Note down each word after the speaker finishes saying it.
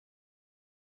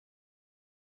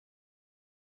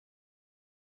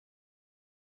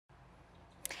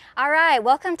All right,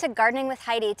 welcome to Gardening with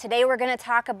Heidi. Today we're going to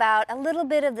talk about a little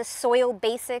bit of the soil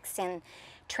basics and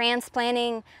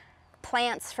transplanting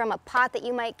plants from a pot that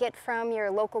you might get from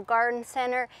your local garden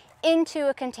center into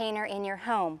a container in your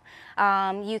home.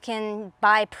 You can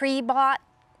buy pre-bought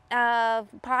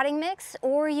potting mix,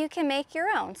 or you can make your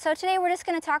own. So today we're just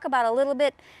going to talk about a little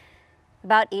bit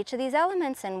about each of these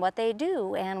elements and what they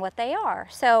do and what they are.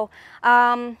 So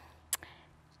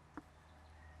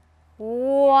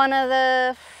one of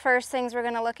the first things we're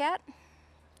going to look at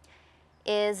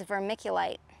is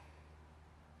vermiculite.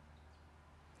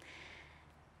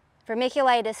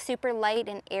 Vermiculite is super light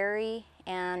and airy,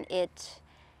 and it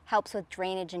helps with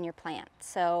drainage in your plant.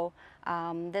 So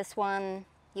this one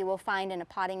you will find in a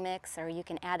potting mix, or you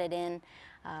can add it in.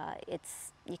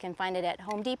 You can find it at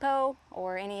Home Depot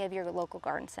or any of your local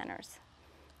garden centers.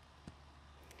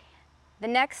 The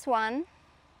next one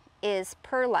is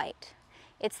perlite.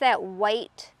 It's that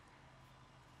white,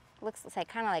 looks like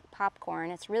kind of like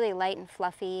popcorn. It's really light and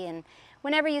fluffy, and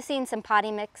whenever you've seen some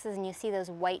potting mixes and you see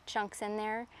those white chunks in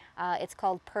there, it's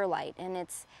called perlite, and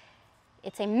it's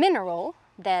a mineral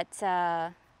that,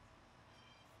 like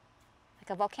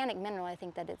a volcanic mineral. I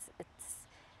think that it's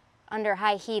under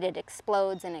high heat it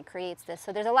explodes and it creates this.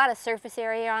 So there's a lot of surface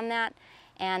area on that,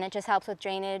 and it just helps with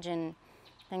drainage and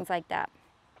things like that.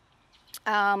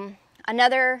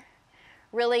 Another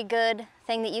really good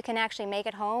thing that you can actually make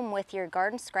at home with your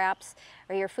garden scraps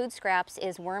or your food scraps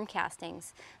is worm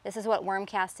castings. This is what worm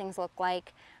castings look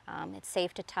like. It's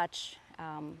safe to touch,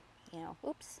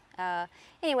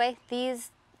 anyway,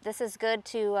 this is good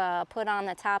to put on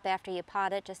the top after you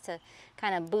pot it, just to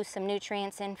kind of boost some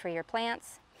nutrients in for your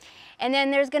plants. And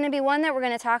then there's going to be one that we're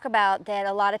going to talk about that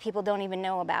a lot of people don't even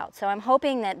know about. So I'm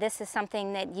hoping that this is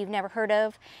something that you've never heard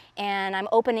of, and I'm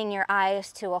opening your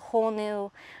eyes to a whole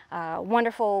new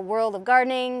wonderful world of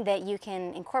gardening that you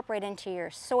can incorporate into your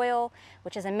soil,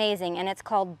 which is amazing, and it's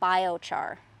called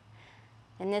biochar.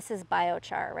 And this is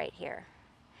biochar right here.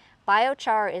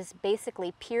 Biochar is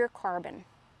basically pure carbon,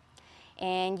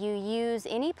 and you use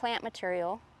any plant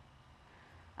material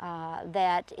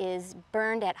that is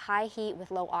burned at high heat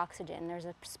with low oxygen. There's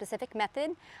a specific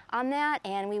method on that,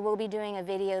 and we will be doing a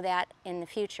video that in the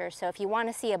future. So if you want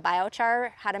to see a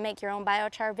biochar, how to make your own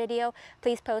biochar video,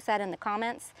 please post that in the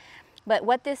comments. But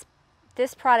what this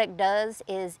product does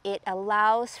is it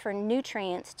allows for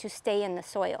nutrients to stay in the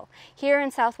soil. Here in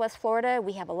Southwest Florida,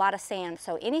 we have a lot of sand,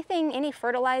 so any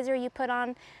fertilizer you put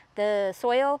on the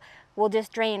soil will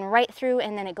just drain right through,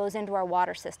 and then it goes into our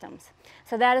water systems.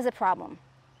 So that is a problem.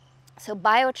 So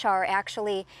biochar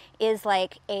actually is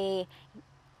like a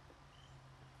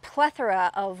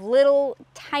plethora of little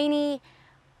tiny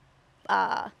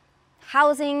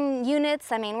housing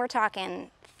units. I mean, we're talking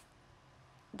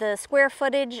the square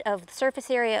footage of the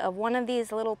surface area of one of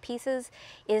these little pieces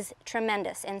is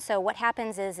tremendous. And so what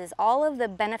happens is all of the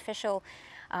beneficial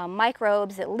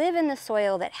microbes that live in the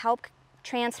soil that help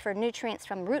transfer nutrients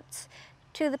from roots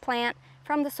to the plant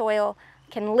from the soil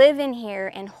can live in here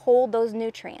and hold those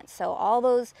nutrients. So all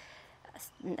those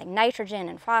like nitrogen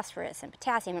and phosphorus and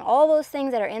potassium and all those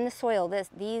things that are in the soil, the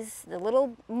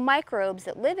little microbes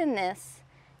that live in this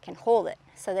can hold it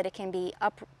so that it can be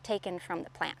uptaken from the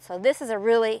plant. So this is a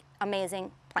really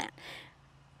amazing plant,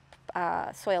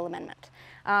 soil amendment.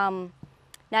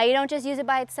 Now you don't just use it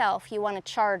by itself, you want to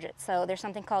charge it. So there's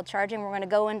something called charging. We're going to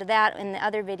go into that in the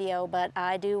other video, but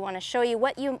I do want to show you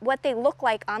what they look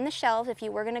like on the shelves if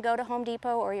you were going to go to Home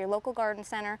Depot or your local garden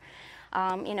center,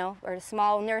 or a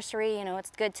small nursery.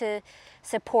 It's good to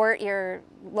support your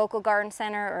local garden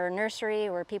center or nursery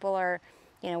where people are,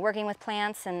 working with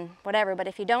plants and whatever. But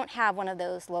if you don't have one of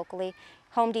those locally,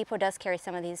 Home Depot does carry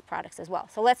some of these products as well.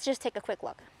 So let's just take a quick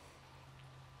look.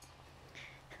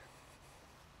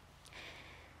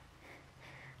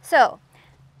 So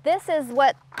this is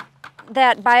what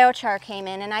that biochar came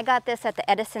in, and I got this at the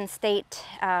Edison State,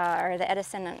 or the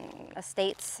Edison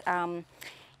Estates.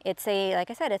 It's like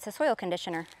I said, it's a soil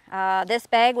conditioner. This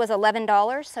bag was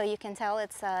 $11, so you can tell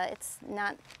it's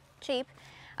not cheap,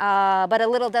 but a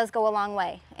little does go a long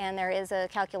way. And there is a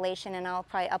calculation, and I'll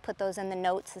put those in the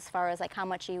notes as far as like how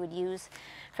much you would use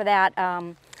for that.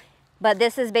 But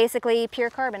this is basically pure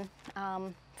carbon.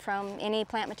 From any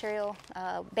plant material.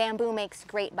 Bamboo makes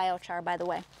great biochar, by the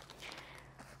way.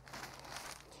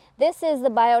 This is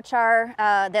the biochar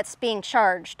that's being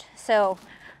charged. So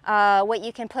what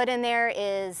you can put in there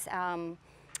is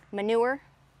manure,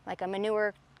 like a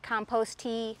manure compost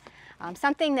tea,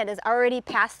 something that has already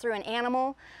passed through an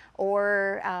animal,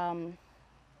 or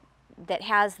that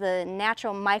has the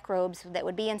natural microbes that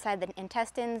would be inside the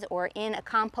intestines or in a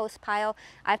compost pile.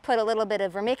 I've put a little bit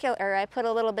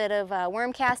of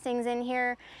worm castings in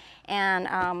here,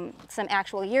 and some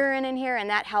actual urine in here, and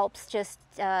that helps just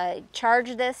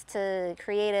charge this to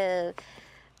create a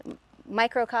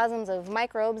microcosms of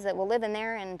microbes that will live in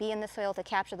there and be in the soil to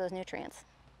capture those nutrients.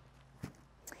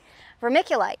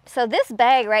 Vermiculite. So this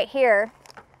bag right here,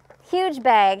 huge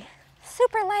bag,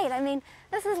 super light. I mean,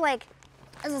 this is like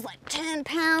 10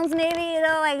 pounds maybe, you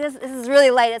know, like this is really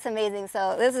light. It's amazing.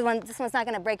 So this one's not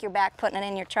going to break your back putting it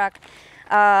in your truck.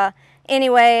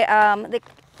 Anyway,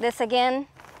 this again,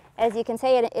 as you can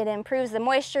see, it improves the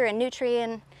moisture and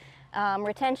nutrient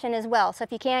retention as well. So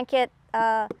if you can't get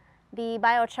the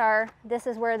biochar, this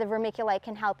is where the vermiculite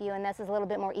can help you, and this is a little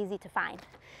bit more easy to find.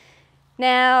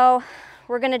 Now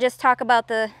we're going to just talk about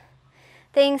the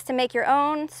things to make your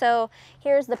own. So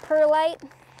here's the perlite.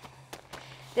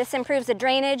 This improves the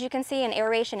drainage, you can see, and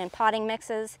aeration in potting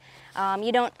mixes.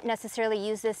 You don't necessarily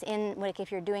use this in, like,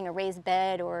 if you're doing a raised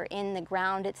bed or in the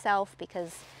ground itself,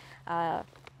 because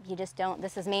you just don't.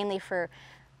 This is mainly for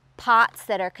pots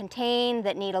that are contained,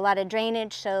 that need a lot of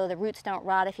drainage so the roots don't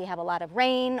rot if you have a lot of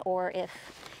rain, or if,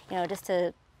 you know, just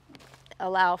to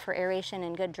allow for aeration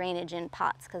and good drainage in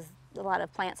pots, because a lot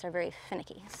of plants are very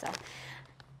finicky. So,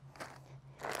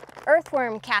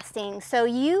 earthworm casting. So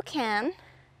you can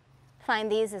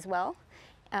find these as well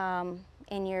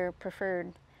in your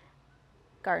preferred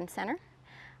garden center,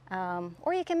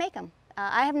 or you can make them.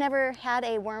 I have never had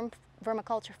a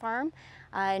vermiculture farm.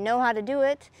 I know how to do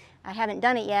it. I haven't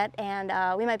done it yet,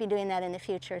 and we might be doing that in the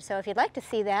future. So if you'd like to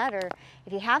see that, or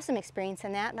if you have some experience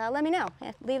in that, let me know.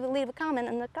 Leave a comment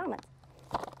in the comments.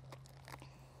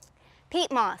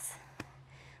 Peat moss.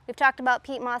 We've talked about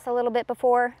peat moss a little bit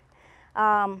before.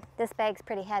 This bag's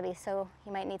pretty heavy, so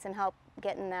you might need some help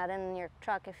getting that in your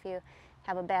truck if you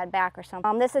have a bad back or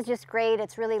something. This is just great.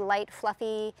 It's really light,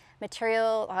 fluffy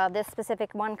material. This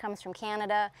specific one comes from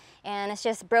Canada, and it's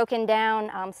just broken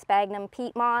down sphagnum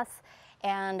peat moss,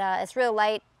 and it's real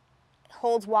light,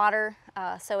 holds water,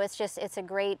 so it's a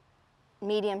great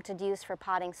medium to use for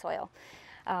potting soil.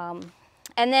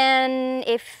 And then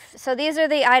so these are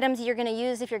the items you're going to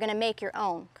use if you're going to make your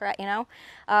own, correct? You know,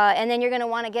 and then you're going to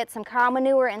want to get some cow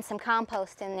manure and some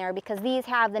compost in there, because these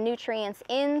have the nutrients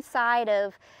inside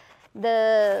of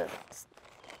the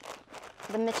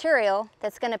material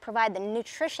that's going to provide the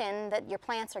nutrition that your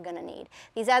plants are going to need.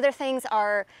 These other things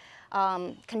are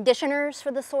conditioners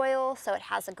for the soil, so it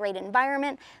has a great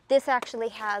environment. This actually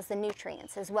has the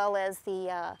nutrients, as well as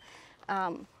the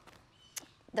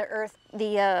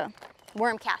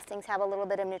worm castings have a little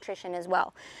bit of nutrition as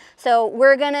well. So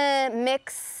we're going to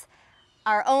mix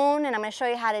our own, and I'm going to show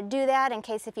you how to do that in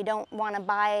case if you don't want to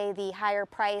buy the higher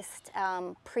priced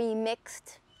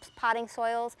pre-mixed potting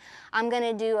soils. I'm going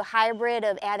to do a hybrid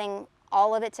of adding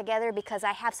all of it together, because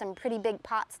I have some pretty big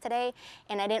pots today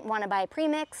and I didn't want to buy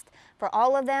pre-mixed for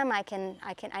all of them. I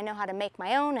know how to make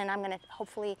my own, and I'm going to,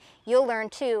 hopefully you'll learn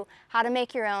too how to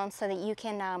make your own so that you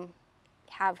can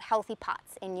have healthy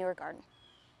pots in your garden.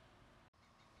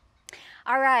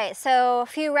 All right, so a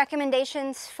few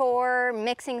recommendations for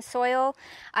mixing soil.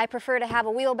 I prefer to have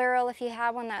a wheelbarrow. If you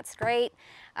have one, that's great.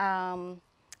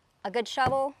 A good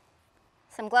shovel.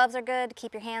 Some gloves are good to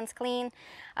keep your hands clean.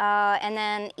 And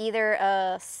then either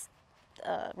a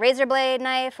razor blade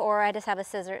knife, or I just have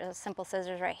a simple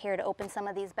scissors right here to open some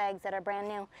of these bags that are brand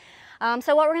new.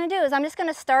 So what we're going to do is I'm just going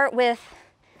to start with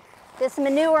this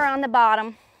manure on the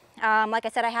bottom. Like I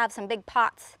said, I have some big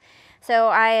pots, so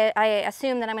I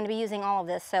assume that I'm going to be using all of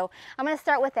this. So I'm going to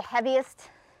start with the heaviest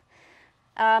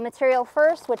material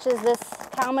first, which is this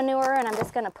cow manure, and I'm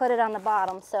just going to put it on the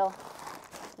bottom. So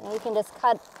you can just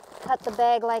cut the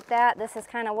bag like that. This is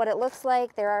kind of what it looks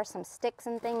like. There are some sticks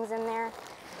and things in there.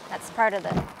 That's part of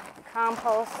the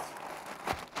compost.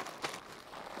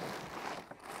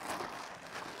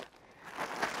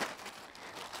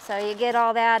 So you get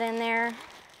all that in there.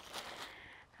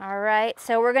 All right,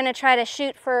 so we're going to try to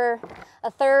shoot for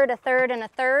a third, and a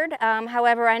third.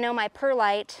 However, I know my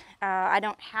perlite, I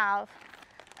don't have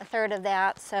a third of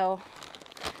that, so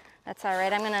that's all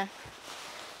right. I'm going to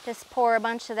just pour a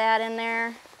bunch of that in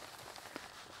there.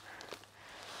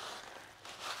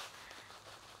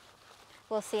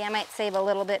 We'll see. I might save a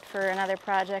little bit for another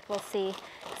project. We'll see.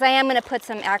 Because I am going to put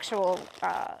some actual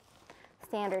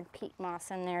standard peat moss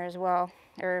in there as well,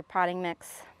 or potting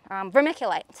mix.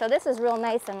 Vermiculite. So this is real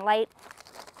nice and light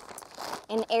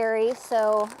and airy,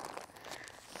 so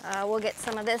we'll get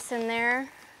some of this in there.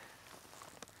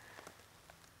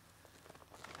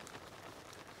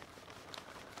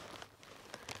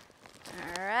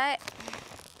 All right.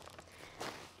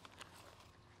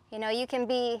 You know, you can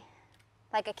be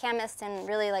like a chemist and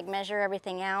really like measure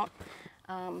everything out.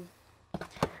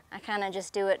 I kind of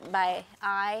just do it by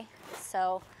eye,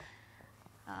 so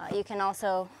you can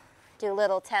also do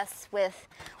little tests with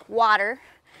water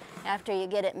after you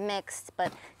get it mixed,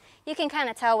 but you can kind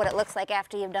of tell what it looks like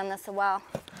after you've done this a while.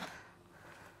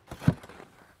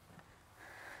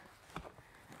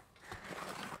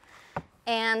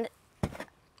 And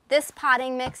this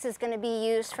potting mix is going to be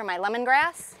used for my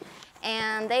lemongrass,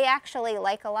 and they actually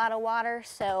like a lot of water,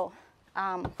 so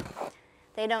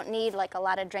they don't need like a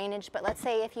lot of drainage. But let's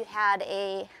say if you had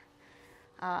a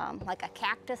like a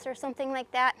cactus or something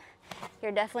like that,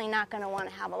 you're definitely not going to want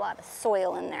to have a lot of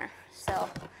soil in there. So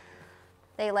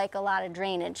they like a lot of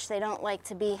drainage. They don't like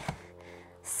to be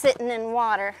sitting in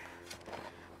water.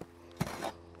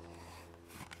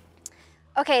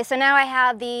 Okay, so now I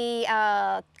have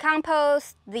the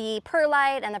compost, the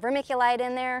perlite, and the vermiculite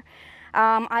in there.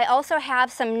 I also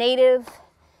have some native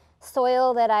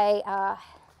soil that I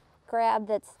grabbed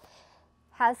that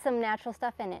has some natural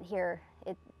stuff in it here.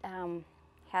 It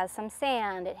has some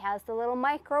sand, it has the little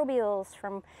microbials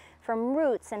from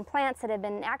roots and plants that have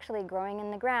been actually growing in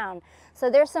the ground. So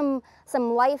there's some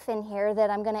life in here that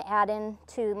I'm going to add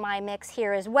into my mix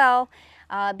here as well,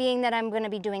 being that I'm going to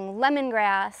be doing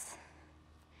lemongrass.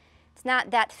 It's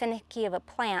not that finicky of a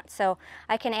plant, so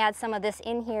I can add some of this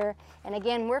in here. And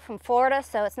again, we're from Florida,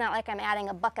 so it's not like I'm adding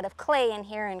a bucket of clay in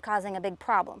here and causing a big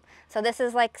problem. So this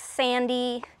is like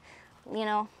sandy, you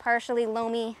know, partially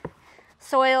loamy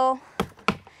soil.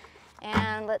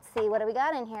 And let's see, what do we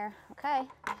got in here? Okay,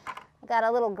 I got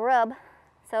a little grub.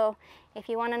 So if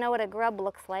you want to know what a grub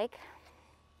looks like,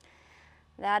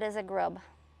 that is a grub.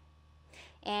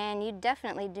 And you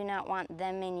definitely do not want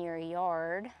them in your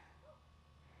yard.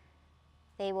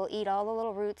 They will eat all the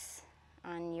little roots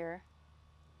on your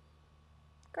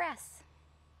grass.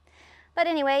 But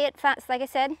anyway, like I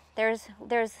said, there's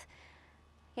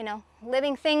you know,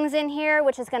 living things in here,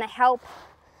 which is going to help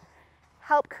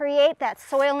create that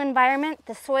soil environment.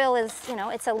 The soil is, you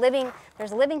know,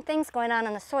 there's living things going on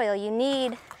in the soil. You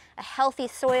need a healthy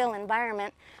soil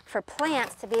environment for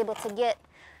plants to be able to get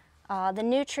the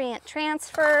nutrient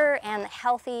transfer and the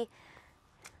healthy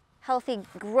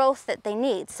growth that they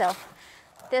need. So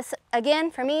this,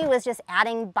 again, for me, was just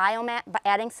adding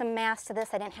adding some mass to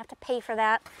this. I didn't have to pay for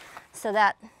that, so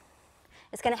that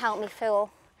it's going to help me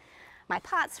fill my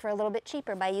pots for a little bit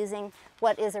cheaper by using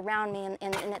what is around me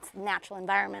in its natural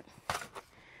environment.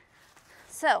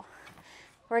 So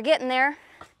we're getting there.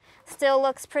 Still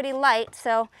looks pretty light,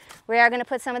 so we are going to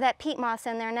put some of that peat moss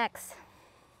in there next.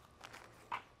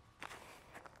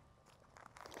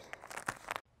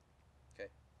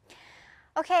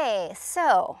 Okay,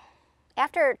 so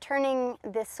after turning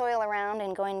this soil around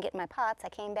and going to get my pots, I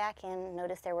came back and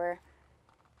noticed there were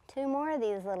 2 more of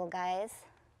these little guys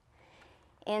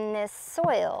in this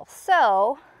soil.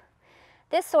 So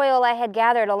this soil I had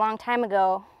gathered a long time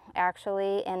ago,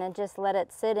 actually, and I just let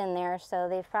it sit in there, so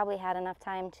they've probably had enough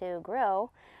time to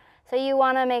grow. So you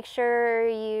want to make sure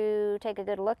you take a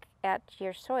good look at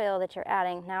your soil that you're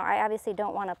adding. Now, I obviously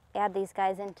don't want to add these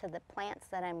guys into the plants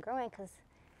that I'm growing, because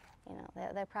you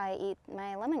know, they'll probably eat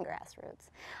my lemongrass roots.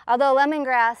 Although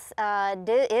lemongrass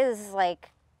is like,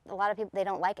 a lot of people, they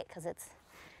don't like it because it's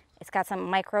got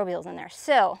some microbials in there.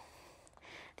 So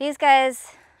these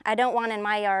guys I don't want in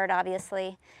my yard,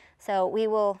 obviously. So we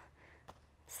will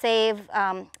save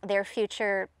their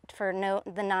future for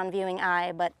the non-viewing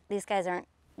eye, but these guys aren't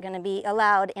going to be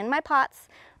allowed in my pots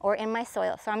or in my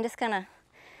soil. So I'm just going to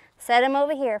set them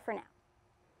over here for now.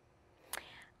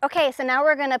 Okay, so now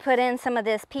we're going to put in some of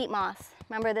this peat moss.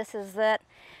 Remember, this is that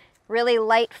really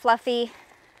light, fluffy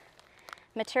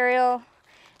material.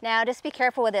 Now, just be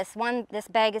careful with this. This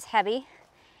bag is heavy,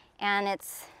 and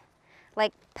it's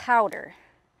like powder.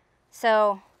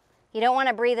 So you don't want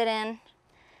to breathe it in,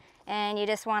 and you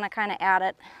just want to kind of add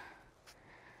it.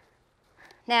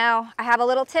 Now, I have a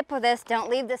little tip with this.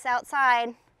 Don't leave this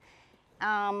outside.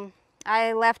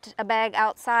 I left a bag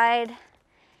outside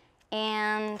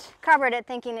and covered it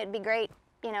thinking it'd be great.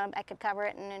 You know, I could cover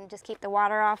it and then just keep the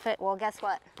water off it. Well, guess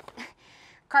what?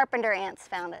 Carpenter ants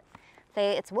found it.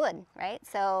 It's wood, right?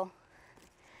 So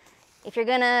if you're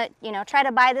gonna, you know, try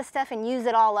to buy this stuff and use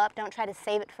it all up, don't try to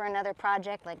save it for another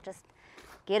project. Like, just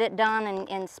get it done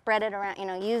and spread it around, you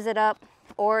know, use it up.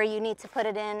 Or you need to put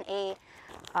it in a,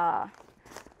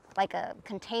 like a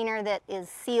container that is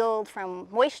sealed from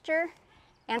moisture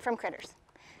and from critters.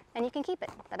 And you can keep it.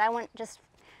 But I wouldn't just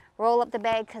roll up the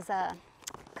bag, because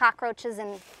cockroaches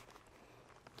and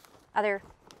other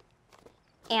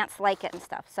ants like it and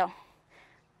stuff. So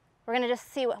we're going to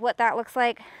just see what that looks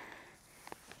like.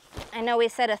 I know we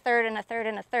said a third and a third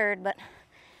and a third, but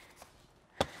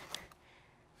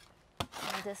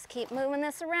I'll just keep moving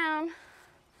this around.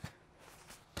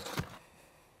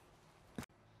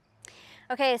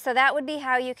 Okay, so that would be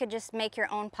how you could just make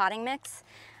your own potting mix.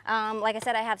 Like I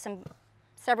said, I have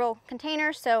several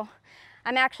containers, so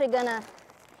I'm actually gonna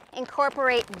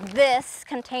incorporate this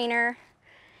container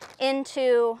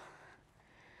into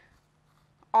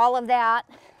all of that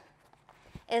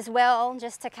as well,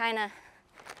 just to kind of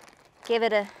give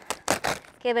it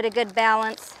a good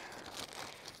balance.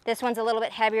 This one's a little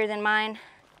bit heavier than mine.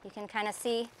 You can kind of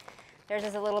see theirs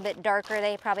is a little bit darker.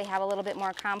 They probably have a little bit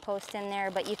more compost in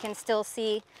there, but you can still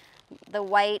see the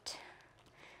white.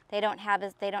 They don't have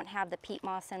the peat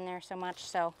moss in there so much,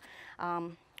 so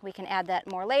we can add that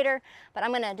more later. But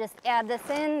I'm gonna just add this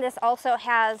in. This also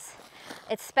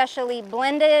it's specially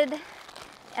blended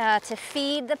to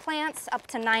feed the plants up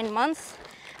to 9 months.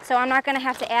 So I'm not gonna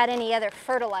have to add any other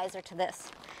fertilizer to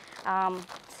this.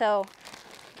 So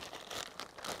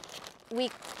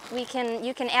you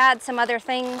can add some other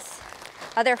things,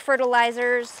 other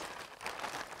fertilizers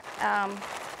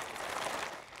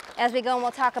as we go, and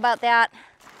we'll talk about that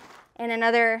in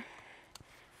another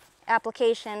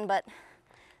application, but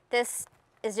this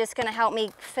is just going to help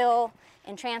me fill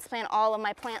and transplant all of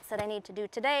my plants that I need to do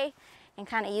today and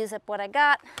kind of use up what I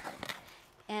got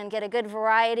and get a good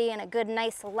variety and a good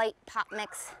nice light pot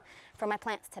mix for my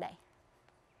plants today.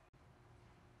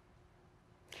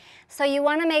 So you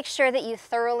want to make sure that you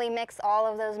thoroughly mix all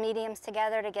of those mediums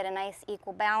together to get a nice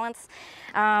equal balance.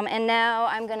 And now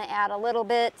I'm going to add a little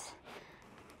bit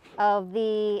of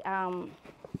the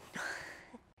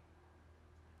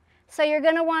so you're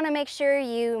going to want to make sure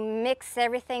you mix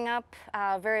everything up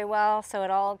very well so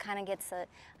it all kind of gets a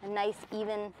nice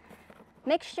even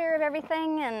mixture of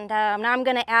everything. And now I'm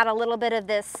going to add a little bit of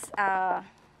this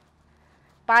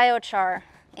biochar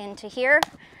into here.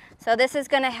 So this is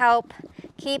going to help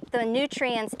keep the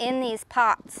nutrients in these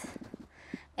pots.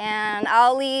 And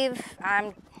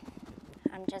I'm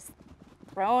just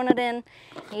throwing it in.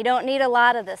 You don't need a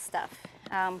lot of this stuff.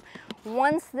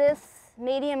 Once this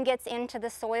medium gets into the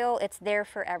soil, it's there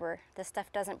forever. This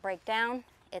stuff doesn't break down.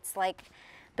 It's like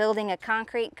building a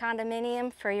concrete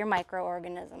condominium for your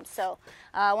microorganisms. So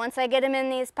once I get them in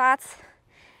these pots,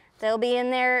 they'll be in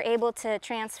there able to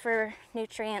transfer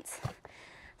nutrients.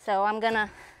 So I'm gonna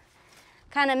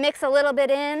kind of mix a little bit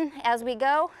in as we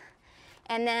go,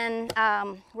 and then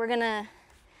we're gonna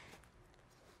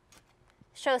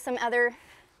show some other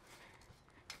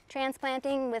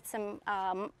transplanting with some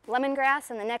lemongrass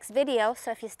in the next video.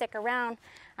 So if you stick around,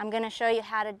 I'm going to show you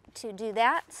how to do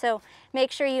that. So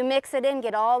make sure you mix it in,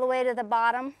 get all the way to the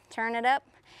bottom, turn it up,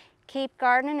 keep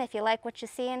gardening. If you like what you're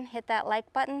seeing, hit that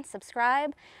like button,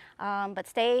 subscribe, but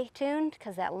stay tuned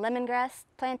because that lemongrass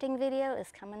planting video is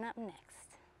coming up next.